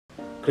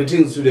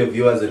Greetings to the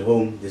viewers at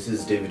home. This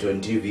is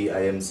Daveytontv.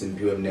 I am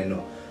Simphiwe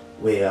Mneno.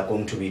 We are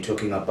going to be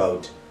talking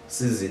about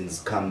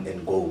seasons come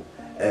and go.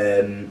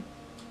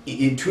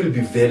 It will be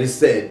very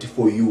sad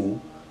for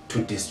you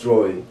to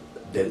destroy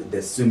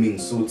the swimming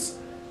suits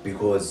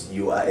because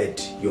you are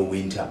at your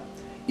winter.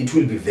 It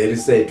will be very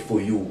sad for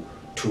you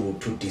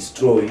to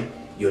destroy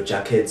your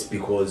jackets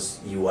because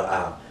you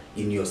are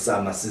in your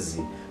summer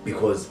season,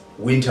 because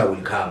winter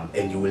will come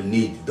and you will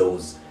need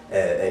those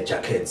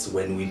jackets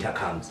when winter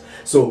comes.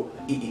 So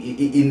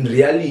in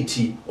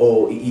reality,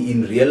 or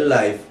in real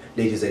life,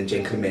 ladies and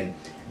gentlemen,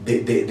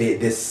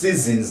 the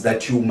seasons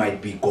that you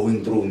might be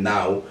going through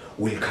now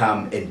will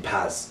come and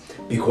pass.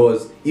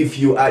 Because if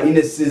you are in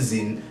a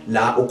season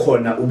la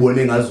ukhona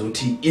ubone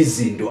ngazuthi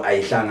izinto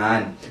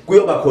ayihlangani,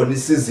 kuyoba khona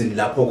isizini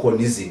lapho khona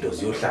izinto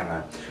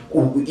ziyohlangana.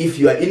 If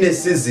you are in a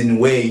season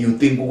where you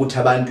think ukuthi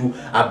abantu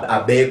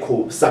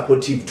abekho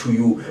supportive to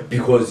you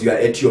because you are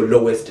at your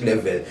lowest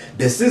level,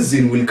 the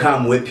season will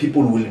come where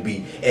people will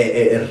be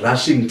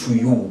rushing to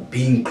you,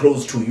 being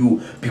close to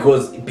you,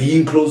 because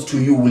being close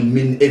to you will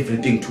mean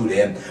everything to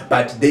them.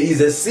 But there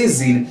is a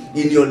season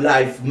in your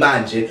life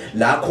manje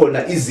la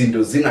khona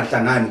izinto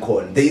zingahlangani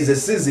khona. There is a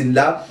season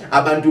la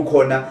abantu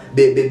khona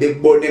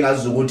bebone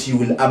ngazukuthi you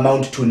will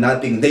amount to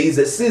nothing. There is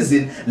a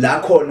season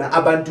la khona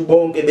abantu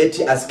bonke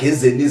bethi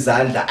asigezeni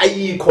izandla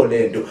ayikho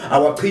lento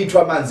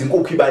awachithwa amanzi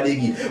inkukhu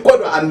ibalekile.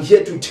 Kodwa I'm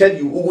here to tell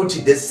you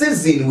ukuthi the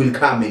season will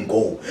come and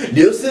go.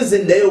 Leyo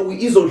season leyo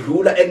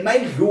izodlula, and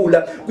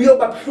mayidlula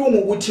kuyoba buhlungu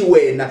ukuthi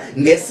wena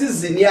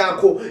ngesizin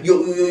yakho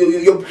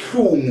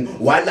yobuhlungu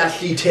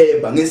walahla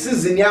ithemba,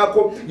 ngesizin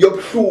yakho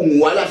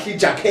yobuhlungu walahla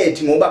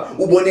ijacket ngoba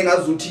ubone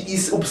ngazuthi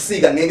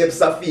ubusika ngeke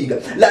busafika.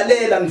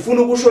 Lalela,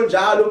 ngifuna ukusho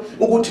njalo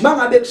ukuthi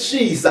mangabe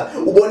kushisa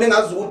ubone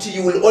ngazuthi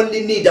you will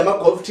only need ama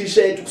golf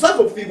t-shirt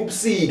kusazofika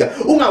ubusika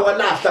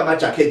ungawalahla ama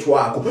jacket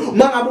wakho.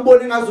 Mangabe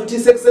ubone ngazuthi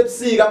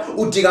sekusebusika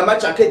udinga ama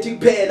jacket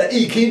kuphela,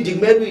 ikhindi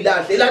kumele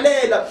uyilahle.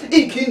 Lalela,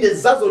 ikhindi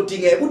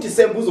zizazodingeka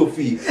uDisemba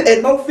uzofika,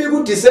 and mawufika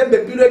uDisemba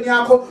empilweni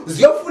yakho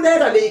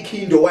ziyofuneka le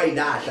ikhindi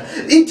wayilahla.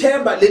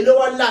 Ithemba lelo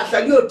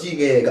walahla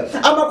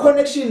liyodingeka, ama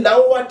connection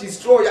lawo wa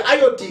destroy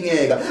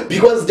ayodingeka,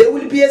 because there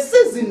will be a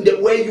season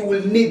where you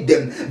will need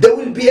them. There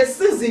will be a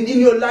season in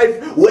your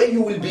life where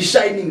you will be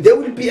shining. There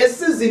will be a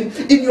season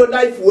in your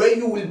life where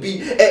you will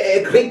be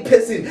a great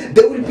person.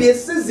 There will be a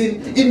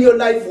season in your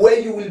life where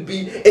you will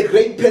be a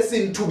great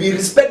person to be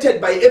respected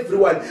by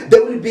everyone.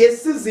 There will be a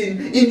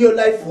season in your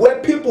life where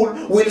people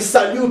will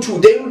salute you.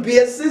 There will be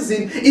a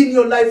season in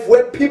your life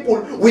where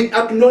people will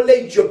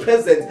acknowledge your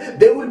presence.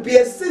 There will be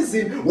a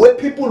season where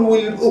people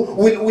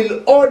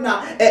will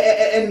honor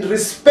and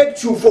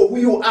respect you for who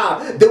you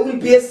are. There will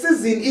be a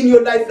season in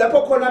your life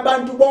lapho khona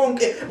abantu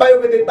bonke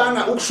bayobe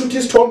bebanga ukushutha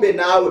isithombe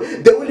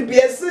nawe. There will be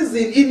a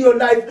season in your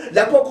life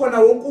lapho khona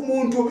wonke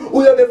umuntu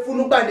uyobe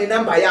ufuna ukuba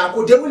nenamba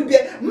yakho. There will be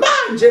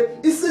manje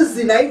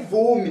isizini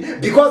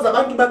ayivumi because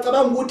abantu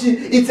bacabanga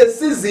ukuthi it's a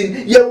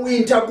season ye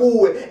winter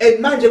kuwe, and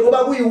manje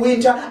ngoba kuyi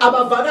winter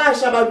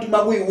abavakasha abantu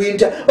makuyi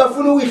winter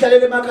bafuna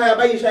uyihlalela emakhaya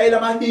bayishayela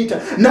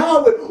amahita.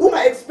 Nawe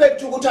uma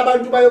expect ukuthi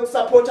abantu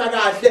bayokusupporta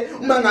kahle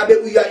uma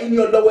ngabe you are in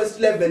your lowest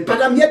level.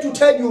 But I'm here to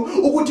tell you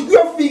ukuthi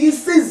kuyofika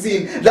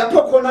isizini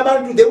lapho khona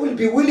abantu they will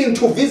be willing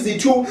to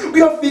visit you.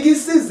 Kuyofika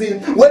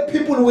isizini where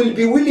people will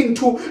be willing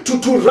to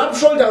rub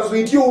shoulders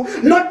with you,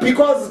 not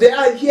because they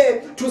are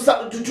here to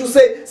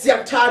say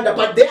siyakuthanda,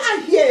 but they are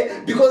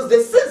here because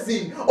the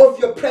season of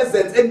your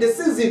presence and the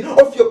season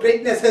of your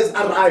greatness has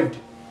arrived.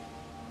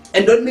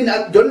 And don't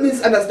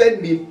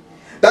misunderstand me.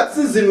 That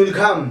season will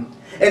come,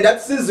 and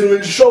that season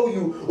will show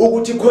you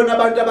ukuthi khona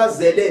abantu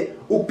abazele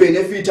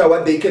ukubenefita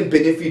what they can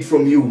benefit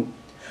from you.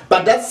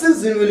 But that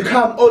season will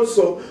come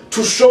also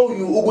to show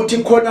you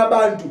ukuthi khona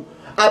abantu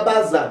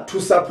abaza to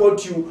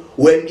support you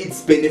when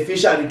it's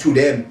beneficial to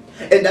them.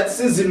 And that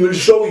season will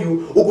show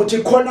you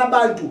ukuthi khona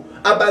abantu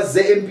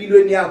abaze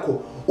empilweni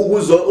yakho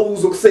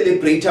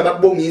ukuzokucelebrate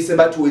abakubongise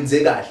bathi wenze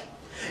kahle.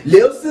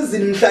 Leyo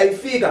season mhla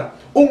ifika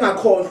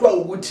ungakhohlwa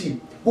ukuthi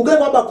kuke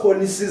kwaba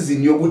khona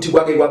isizini yokuthi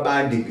kwake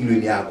kwabanda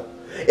empilweni yakho,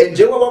 and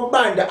njengoba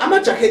kwakubanda ama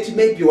jacket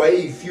maybe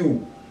waye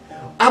few,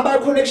 aba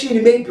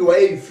connection maybe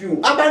waye few,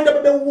 abantu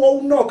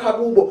ababewunokha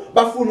kubo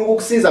bafuna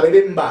ukukusiza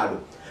bebembalo,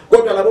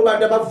 kodwa labo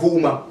bantu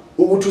abavuma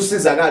ukuthi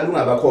usizakala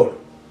ungabakhohlwa.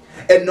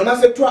 And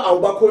noma sekuthiwa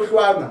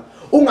awubakhohlwanga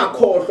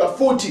ungakhohlwa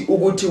futhi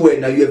ukuthi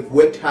wena you have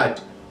worked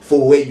hard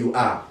for where you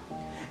are,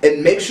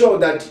 and make sure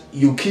that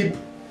you keep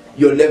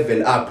your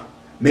level up.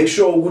 Make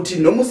sure ukuthi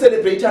noma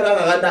ucelebrate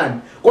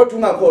kangakanani kodwa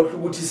ungakhohlwa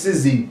ukuthi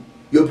season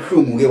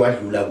yobuhlungu ke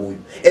wadlula kuyo,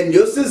 and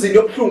your season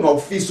yobuhlungu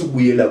awufisi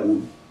ukubuyela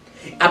kuyo.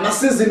 Ama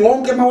season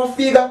wonke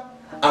mawafika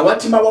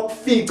awathi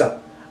mawakufica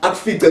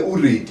akufice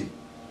uready.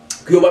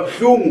 Kuyoba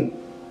buhlungu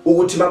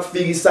ukuthi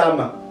makufika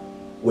isama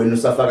wena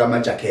usafaka ama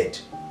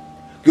jacket.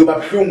 Kuyoba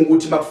buhlungu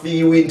ukuthi makufika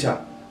iwinter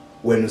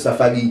wena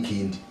usafaka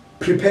ikhindi.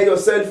 Prepare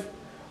yourself.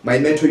 My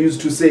mentor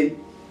used to say,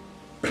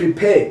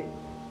 prepare,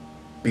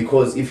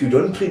 because if you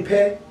don't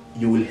prepare,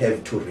 you will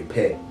have to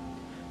repair.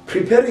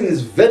 Preparing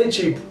is very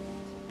cheap,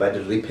 but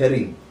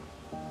repairing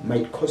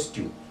might cost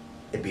you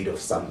a bit of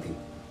something.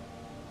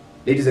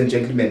 ladies and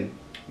gentlemen,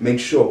 make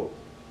sure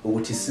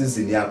ukuthi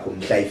season yakho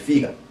mhla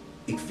ifika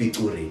ikufica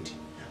ready,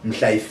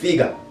 mhla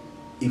ifika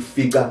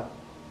ifika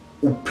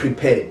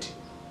prepared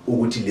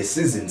ukuthi le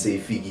season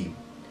seyifikile.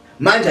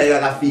 Manje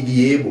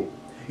ayakafiki yebo.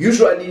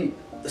 Usually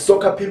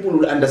soccer people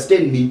will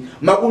understand me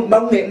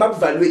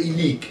makuvalwe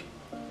ileague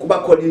kuba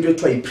khona into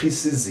ethiwa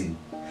i-pre-season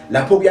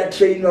lapho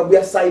kuyatrainwa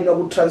kuyasayinwa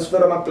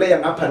kutransfer ama-player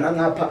ngapha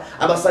nangapha,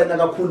 abasayina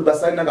kakhulu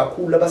basayina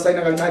kakhulu,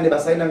 abasayina kancane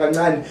basayina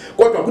kancane,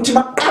 kodwa kuthi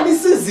maqala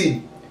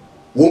isizini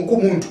wonke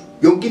umuntu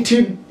yonke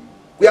team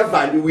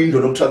kuyavala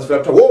iwindow lokutransfer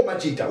kuthiwa wo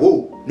Majida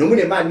wo noma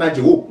unemali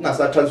manje wo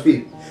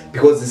ungasatransfer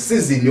because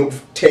isizini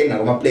yokuthenga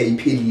kwama-player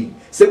iphelile,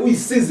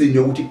 sekuyisizini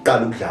yokuthi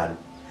kuqala ukudlala.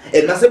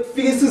 And mase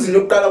kufika isizini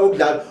yokuqala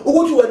kokudlala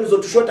ukuthi wena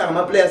uzothi ushoda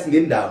ngama-players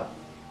ngendawo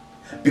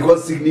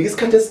because sikunika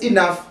isikhathi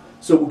enough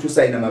sokuthi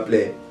usayine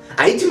ama-player.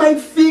 Ayithi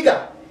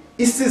mayifika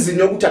isizini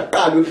yokuthi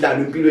aqale ukudlala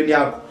empilweni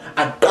yakho,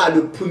 aqale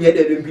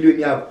ukuphunyelelwa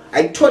empilweni yakho,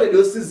 ayithole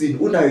leyo season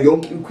unayo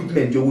yonke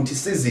equipment yokuthi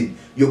isizini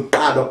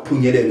yokuqala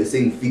ukuphunyelelwa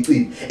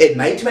sengificile. And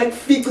mayithi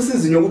mayifika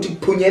isizini yokuthi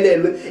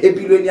kuphunyelelwe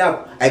empilweni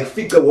yakho,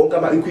 ayikufice wonke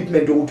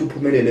ama-equipment yokuthi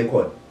uphumelele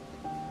khona.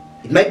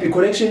 It might be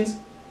connections,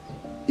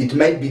 it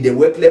might be the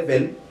work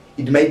level,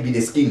 it might be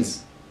the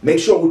skills. Make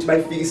sure ukuthi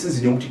mayifika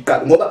isizini yokuthi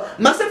iqala, ngoba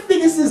mase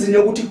kufika isizini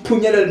yokuthi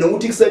kuphunyelele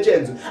nokuthi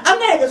kusetshenzwe,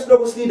 angeke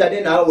siloko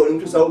silindane nawe wena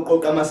ukuthi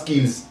usawuqoqa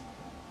ama-skills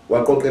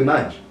waqoqe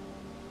manje.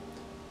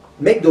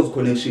 Make those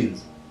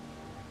connections,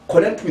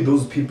 connect with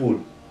those people,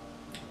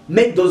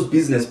 make those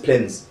business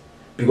plans,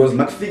 because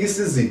makufika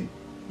isizini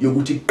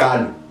yokuthi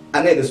iqala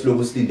angeke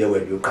siloko silinde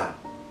wena uyoqala.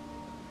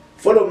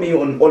 Follow me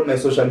on all my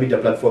social media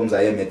platforms.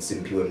 I am at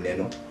Simphiwe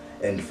Mneno,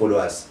 and follow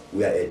us.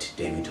 We are at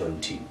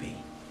Daveytontv.